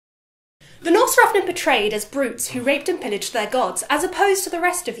The Norse are often portrayed as brutes who raped and pillaged their gods, as opposed to the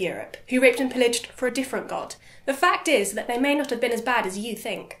rest of Europe, who raped and pillaged for a different god. The fact is that they may not have been as bad as you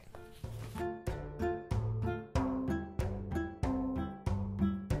think.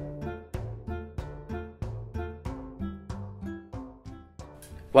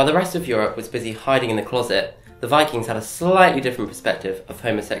 While the rest of Europe was busy hiding in the closet, the Vikings had a slightly different perspective of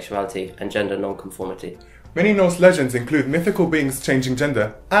homosexuality and gender non-conformity. Many Norse legends include mythical beings changing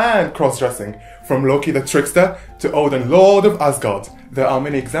gender and cross-dressing. From Loki the trickster to Odin, Lord of Asgard, there are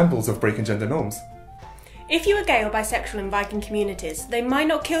many examples of breaking gender norms. If you were gay or bisexual in Viking communities, they might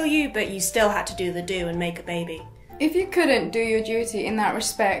not kill you, but you still had to do the do and make a baby. If you couldn't do your duty in that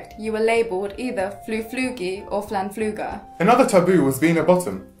respect, you were labelled either fluflugi or flanfluga. Another taboo was being a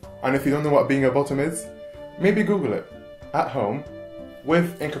bottom, and if you don't know what being a bottom is, maybe Google it, at home,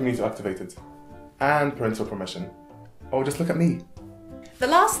 with incognito activated, and parental permission. Or just look at me. The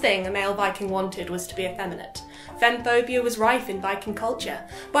last thing a male Viking wanted was to be effeminate. Femphobia was rife in Viking culture.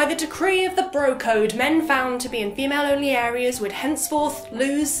 By the decree of the Bro Code, men found to be in female-only areas would henceforth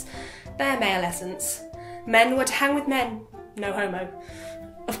lose their male essence. Men were to hang with men, no homo.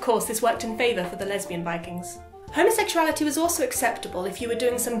 Of course, this worked in favour for the lesbian Vikings. Homosexuality was also acceptable if you were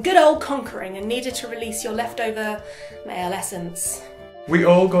doing some good old conquering and needed to release your leftover male essence. We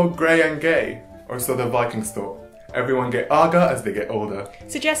all go grey and gay, or so the Vikings thought. Everyone get aga as they get older.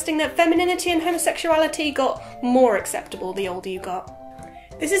 Suggesting that femininity and homosexuality got more acceptable the older you got.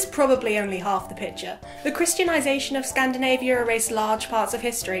 This is probably only half the picture. The Christianisation of Scandinavia erased large parts of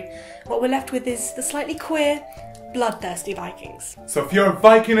history. What we're left with is the slightly queer, bloodthirsty Vikings. So if you're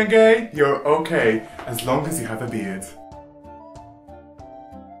Viking and gay, you're okay, as long as you have a beard.